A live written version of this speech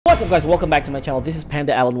What's up, guys? Welcome back to my channel. This is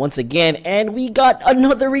Panda Alan once again, and we got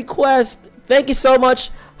another request. Thank you so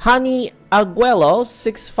much, Honey Aguelo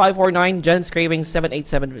 6549, Jen's Craving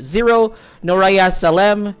 7870, Noraya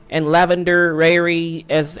Salem, and Lavender Rary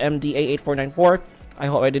SMDA 8494. I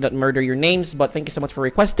hope I did not murder your names, but thank you so much for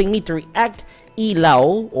requesting me to react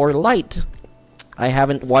ILAW or Light. I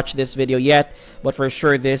haven't watched this video yet, but for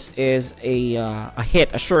sure this is a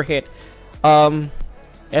hit, a sure hit.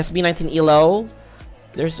 SB19 ILAW.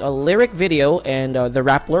 There's a lyric video and the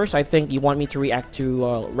Rappler, so I think you want me to react to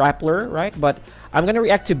Rappler, right? But I'm gonna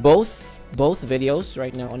react to both videos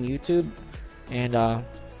right now on YouTube and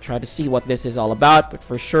try to see what this is all about. But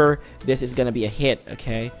for sure, this is gonna be a hit.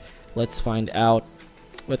 Okay, let's find out.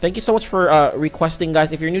 But thank you so much for requesting,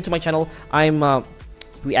 guys. If you're new to my channel, I'm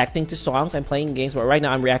reacting to songs. I'm playing games, but right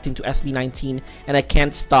now I'm reacting to SB19, and I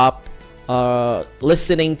can't stop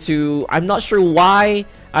listening to. I'm not sure why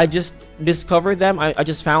I just discovered them. I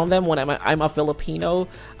just found them when I'm a Filipino.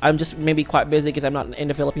 I'm just maybe quite busy because I'm not in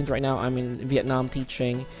the Philippines right now. I'm in Vietnam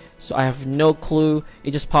teaching, so I have no clue.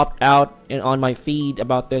 It just popped out on my feed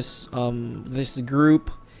about this this group,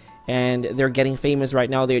 and they're getting famous right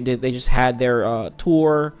now. They just had their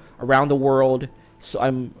tour around the world, so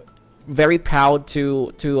I'm very proud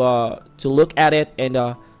to look at it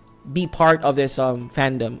and be part of this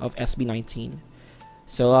fandom of SB19.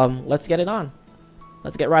 So let's get it on.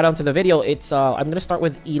 Let's get right onto the video. It's I'm gonna start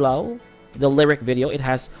with ILAW, the lyric video. It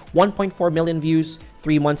has 1.4 million views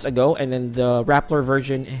 3 months ago, and then the Rappler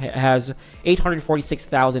version has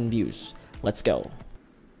 846,000 views. Let's go.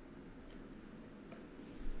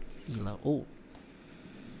 ILAW.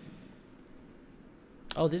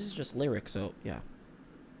 Oh, this is just lyric, so yeah.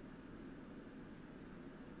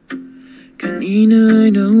 Kanina ay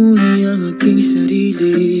nahuli ang aking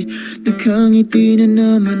sarili, nakangiti na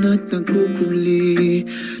naman at nagkukuli,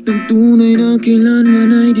 ng tunay na kailanman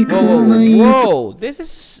ay di ko Whoa, this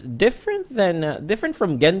is different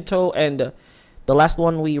from Gento and the last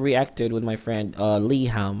one we reacted with my friend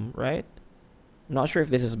Liham, right? I'm not sure if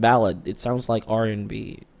this is ballad. It sounds like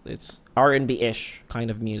R&B. It's R&B-ish kind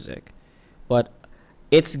of music, but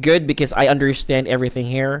it's good because I understand everything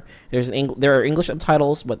here. There are English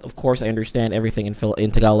subtitles, but of course I understand everything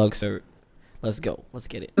in Tagalog. So let's go.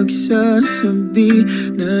 Let's get it. At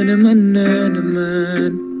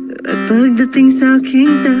pagdating sa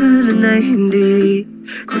aking tahanan ay hindi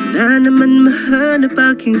ko na naman mahanap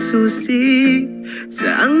aking susi.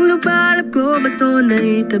 Saang lubalap ko ba ito na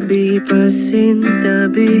itabi,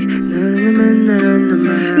 pasintabi na naman.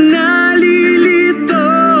 Nalilito,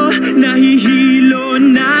 nahihilo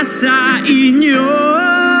na sa inyo.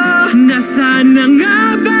 Nasaan na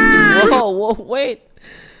nga ba? Whoa, wait.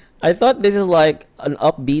 I thought this is like an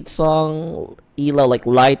upbeat song, ILAW, like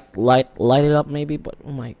light it up maybe, but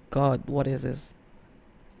oh my god, what is this?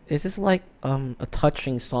 Is this like a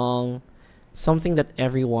touching song, something that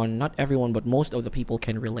everyone, not everyone, but most of the people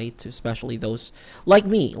can relate to, especially those like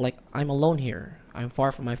me. Like, I'm alone here. I'm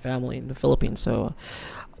far from my family in the Philippines, so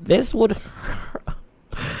this would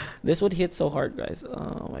this would hit so hard, guys.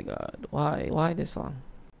 Oh my god, why this song?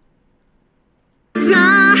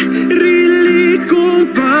 Sarili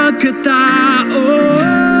kong pagkatao,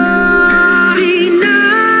 di na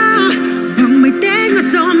bang may tenga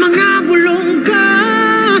sa mga bulong ka?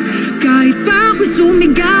 Kahit pa ako'y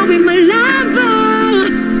sumigaw ay malabo.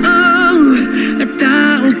 At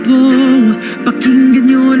tao po,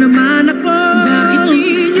 pakinggan nyo naman ako. Bakit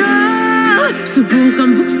di nyo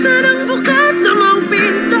subukan buksan ang bukas namang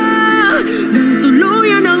pinto, nang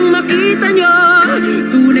tuluyan ang makita nyo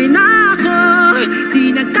tunay na di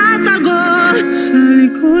nagtatago sa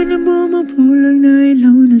likod na bumabulang na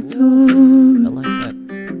ilaw na to. I like that.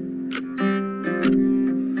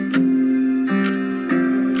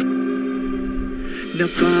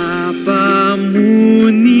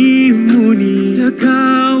 Napapamuni-muni sa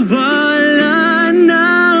kawalan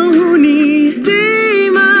ng huni, di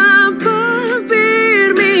mapapirmi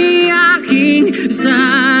aking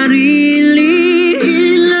sarili.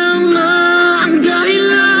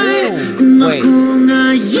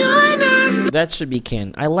 That should be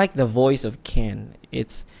Ken. I like the voice of Ken.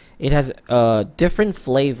 It has a different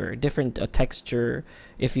flavor, different texture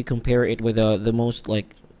if you compare it with the most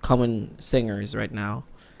like common singers right now.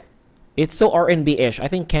 It's so R&B-ish. I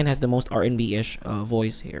think Ken has the most R&B-ish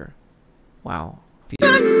voice here. Wow.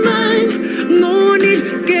 And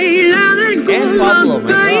Pablo,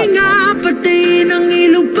 my God.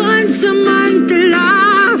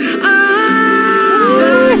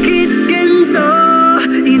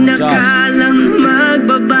 Inakalang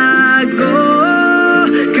magbabago,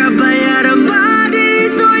 kabayaran ba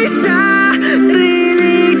dito'y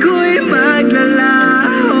sarili ko'y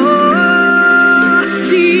maglalaho?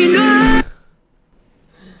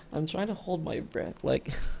 I'm trying to hold my breath.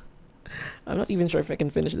 Like, I'm not even sure if I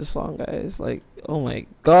can finish this song, guys. Like, oh my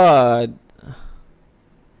god.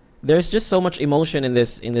 There's just so much emotion in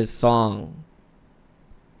this song.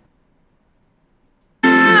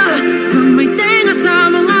 Kung may tenga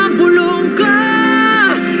sa mga bulong ko,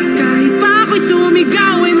 kahit pa ako'y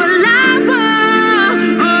sumigaw ay malabo.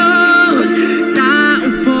 Oh, tao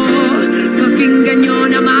po, pakinggan nyo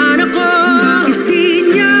naman ako. Bakit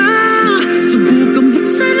di niya subukan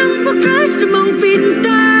buksan ang wakas namang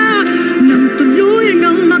pinta, nang tuluyan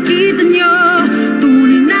ang makita nyo.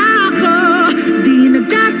 Tunay na ako, di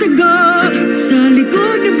nagtatago, sa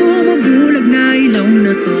likod na bumubulag na ilaw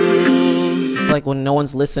na to. Like when no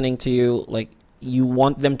one's listening to you, like you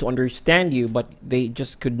want them to understand you, but they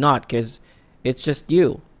just could not because it's just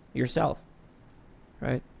you, yourself,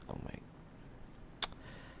 right? Oh my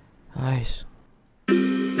gosh.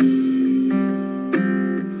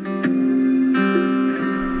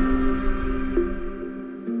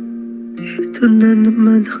 Ito na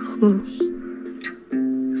naman ako.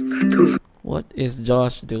 What is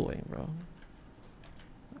Josh doing, bro?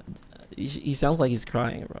 He sounds like he's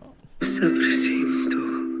crying, bro. Sa presinto,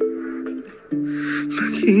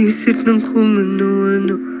 mag-iisip ng kung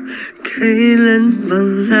ano-ano, kailan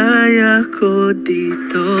bang laya ko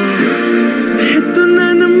dito? Eto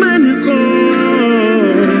na naman ako.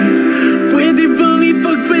 Pwede bang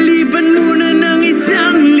ipagpaliban muna ng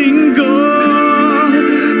isang linggo?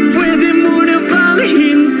 Pwede muna bang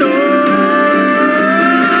hinto?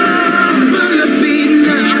 Palapit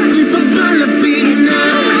na, ako'y papalapit na.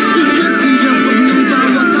 Bigat siya pag nang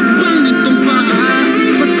bawat hakbang itong paa,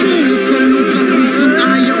 patungo sa lugar kung saan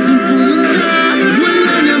ayaw kong pumunta.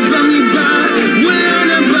 Wala na bang iba? Wala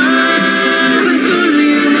na ba?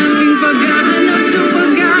 Patuloy ang aking paghahanap sa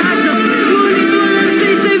pag-asa, ngunit walang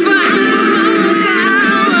saysay ba ang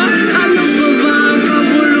pamamagkaawa? Ano pa ba ang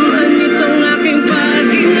kabuluhan nitong aking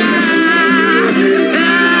paghinga?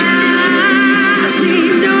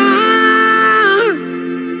 Sino?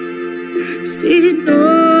 Sino?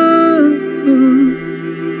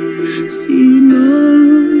 Sino?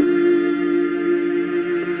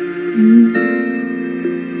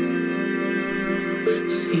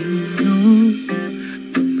 Sino?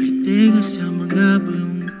 Pag may tenga sa mga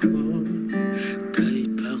bulong ko, kahit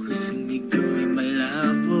pa ako'y sumigaw ay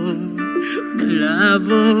malabo,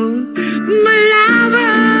 malabo, malabo.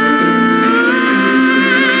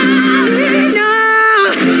 Sino?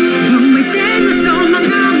 Pag may tenga sa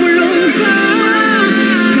mga bulong ko,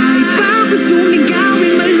 kahit pa ako'y sumigaw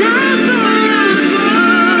ay malabo.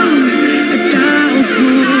 At tao po,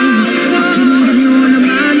 pakinggan nyo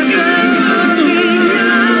naman ako.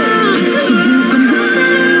 Subukan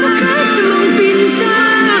buksan ang wakas namang pinta,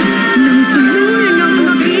 nang tuluyan ang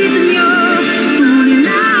makita nyo. Tunay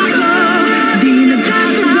na ako, di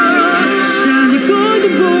nagtatago, sa likod na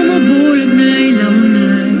bumubulag na ilaw na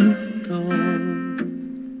ito.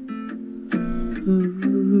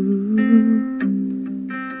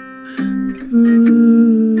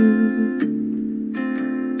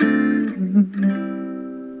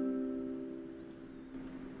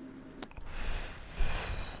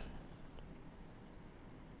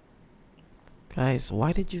 Guys,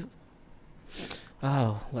 why did you...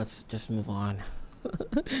 Oh, let's just move on.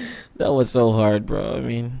 That was so hard, bro. I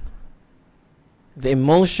mean, the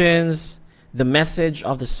emotions, the message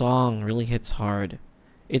of the song really hits hard.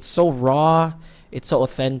 It's so raw, it's so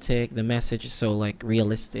authentic, the message is so like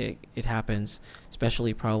realistic. It happens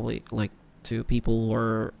especially probably like to people who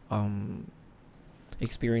are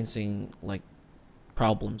experiencing like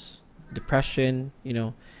problems, depression, you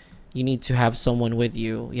know. You need to have someone with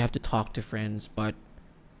you. You have to talk to friends, but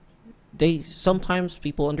sometimes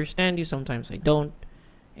people understand you, sometimes they don't,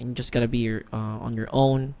 and you just gotta be on your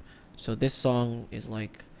own. So this song is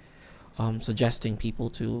like suggesting people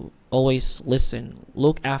to always listen,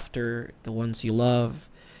 look after the ones you love,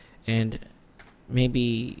 and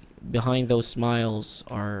maybe behind those smiles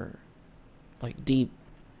are like deep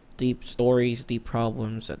stories, deep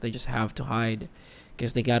problems that they just have to hide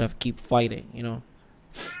because they gotta keep fighting, you know.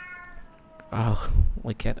 Oh,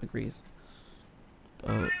 my cat agrees.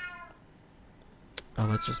 Oh,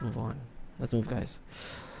 let's just move on. Let's move, guys.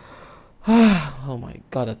 Oh my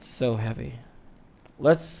god, that's so heavy.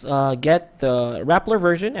 Let's get the Rappler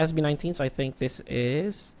version, SB19. So I think this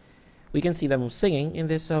is... We can see them singing in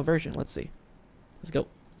this version. Let's see. Let's go.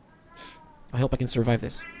 I hope I can survive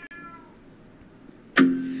this.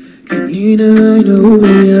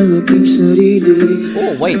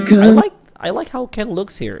 Oh wait, I like how Ken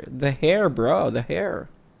looks here. The hair, bro, the hair.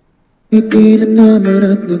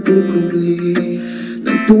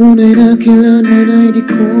 Tunay na kailanman ay di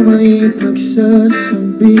ko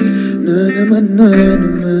maipagsasabi na naman.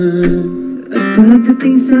 At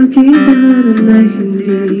pagdating sa kibaran ay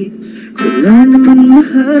hindi ko na naman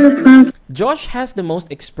maharap ang... Josh has the most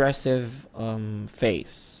expressive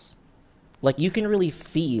face. Like, you can really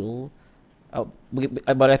feel,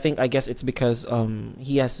 but I guess it's because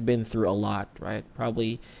he has been through a lot, right?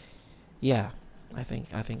 Probably, yeah. I think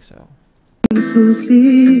so.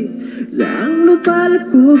 Susi, saan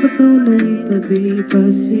lupalat ko ba ito na itabi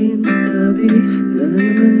pasintabi na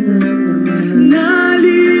naman.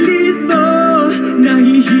 Nalilito,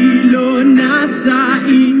 nahihilo na sa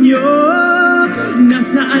inyo.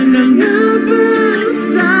 Nasaan na nga ba ang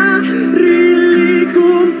sarili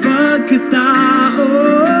kong pagkatao?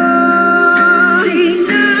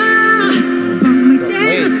 Sina, pang may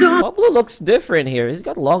tenga. Pablo looks different here. He's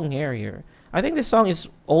got long hair here. I think this song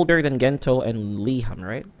is older than Gento and Lihan,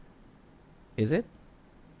 right? Is it?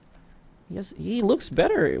 Yes, he looks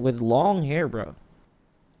better with long hair, bro.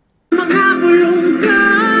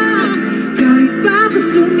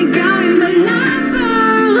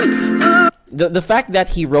 The fact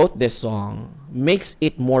that he wrote this song makes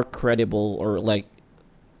it more credible, or like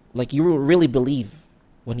you really believe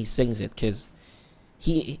when he sings it, because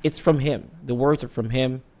it's from him. The words are from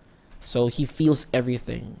him, so he feels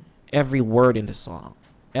everything. Every word in the song.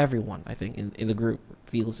 Everyone, I think, in the group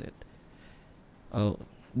feels it. Oh,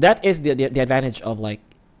 that is the advantage of like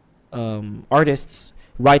artists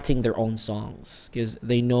writing their own songs, because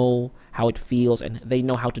they know how it feels and they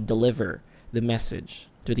know how to deliver the message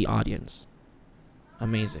to the audience.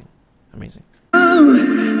 Amazing. Amazing.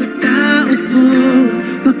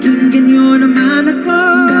 Pakinggan nyo naman ako.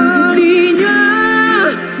 Bakit di nyo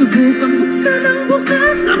subukang buksan ang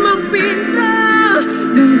bukas na magpinta?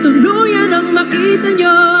 Nang tuluyan ang makita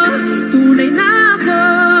nyo, tunay na ako,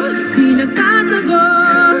 di nagtatago.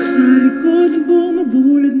 Sa likod ng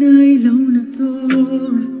bumabulag na ilaw na to.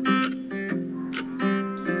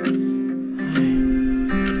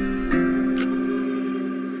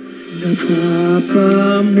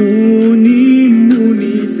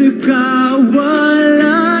 Nagpapamuni-muni sa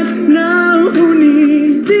kawalan ng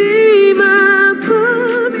huni. Di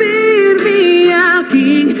mapapirmi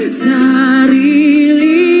aking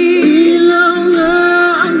sarili. Ilaw nga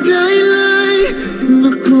ang daylay kung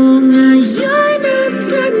ako ngaya'y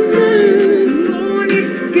nasanay.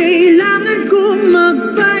 Ngunit kailangan kong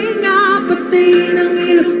magpahinga, pati ng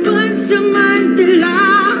ilaw pansamantala.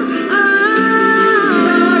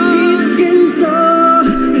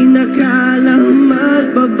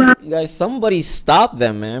 Guys, somebody stop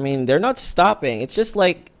them, man. I mean, they're not stopping. It's just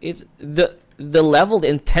like it's the level, the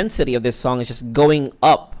intensity of this song is just going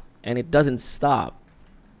up, and it doesn't stop.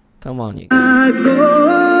 Come on, you guys.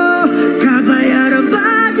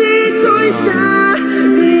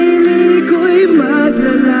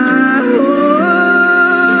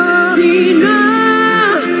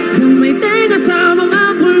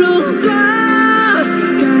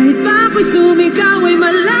 Sumikaw ay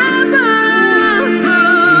malaman.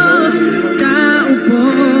 Tao po,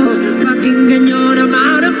 pakinggan nyo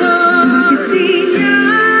naman ako. Bakit di niya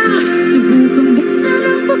subukang buksan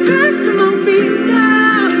ang bukas na mga pinta?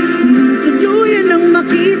 Nang tuluyan ang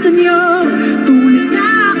makita nyo, tunay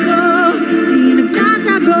na ako, di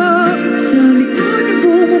nagtatago. Sa likod na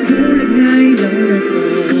bumubulag na ilaw na ko.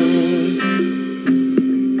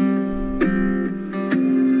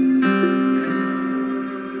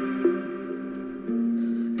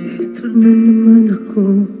 Ito na naman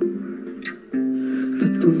ako,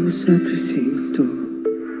 patungo sa presinto.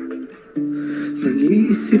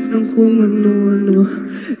 Nag-iisip ng kung ano-ano,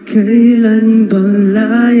 kailan bang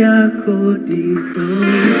laya ko dito.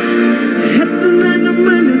 Ito na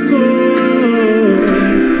naman ako,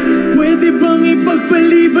 pwede bang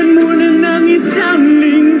ipagpaliban muna ng isang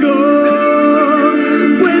linggo?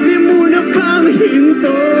 Pwede muna bang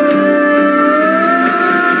hinto?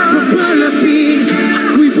 Papalapin,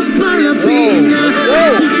 ako'y papalapin na.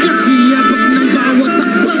 Kasi yabag ng bawat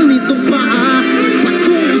takbang nitong paa,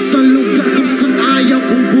 patungo sa lugar kung saan ayaw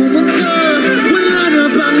kong pumunta. Wala na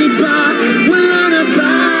bang iba? Wala na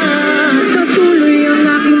ba? Patuloy ang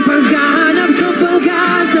aking paghahanap sa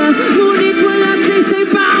pag-asa.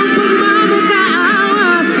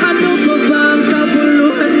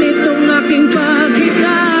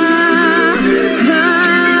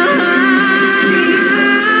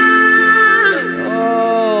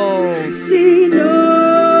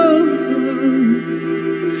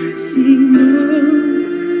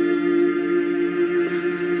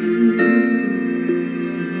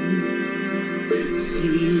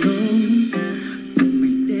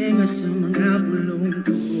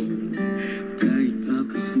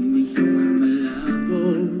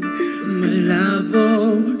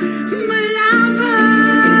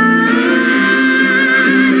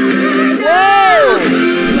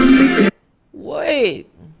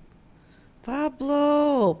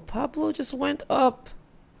 Pablo just went up.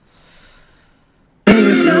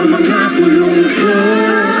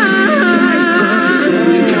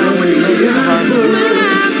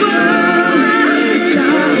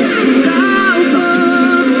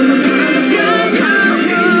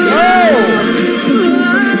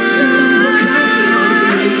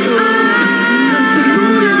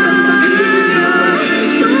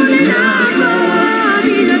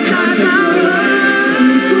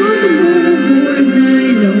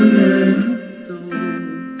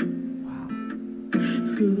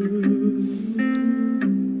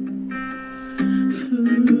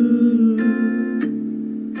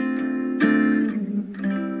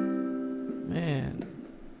 Man.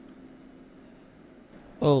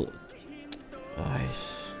 Oh,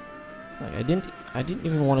 nice. Like, I didn't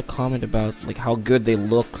even want to comment about like how good they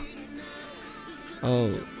look.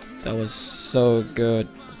 Oh, that was so good.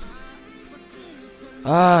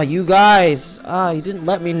 Ah, you guys. Ah, you didn't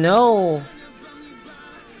let me know.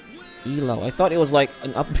 ILAW. I thought it was like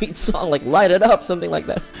an upbeat song, like Light It Up, something like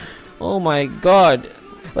that. Oh my god.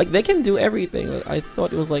 Like they can do everything. Like, I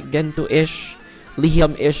thought it was like Gento-ish,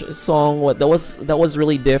 Liam-ish song. What that was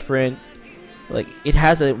really different. Like it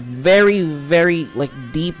has a very like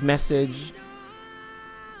deep message.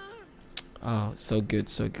 Oh, so good,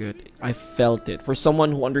 so good. I felt it. For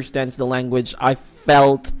someone who understands the language, I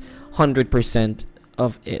felt 100%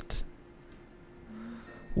 of it.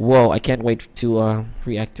 Whoa, I can't wait to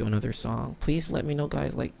react to another song. Please let me know,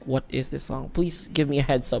 guys, like what is this song? Please give me a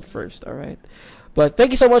heads up first, alright? But thank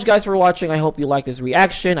you so much, guys, for watching. I hope you liked this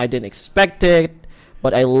reaction. I didn't expect it,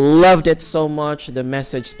 but I loved it so much. The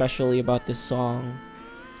message, especially about this song.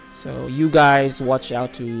 So you guys, watch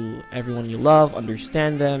out to everyone you love,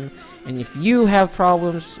 understand them. And if you have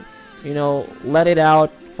problems, you know, let it out.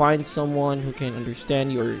 Find someone who can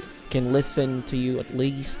understand you or can listen to you at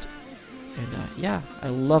least. And yeah, I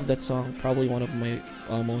love that song. Probably one of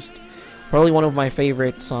my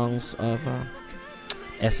favorite songs of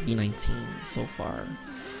SB19 so far.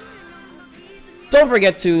 Don't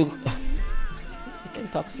forget to I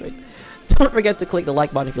can't talk straight. Don't forget to click the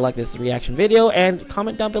like button if you like this reaction video, and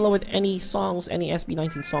comment down below with any songs, any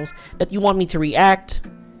SB19 songs that you want me to react.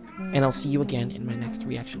 And I'll see you again in my next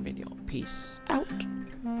reaction video. Peace out.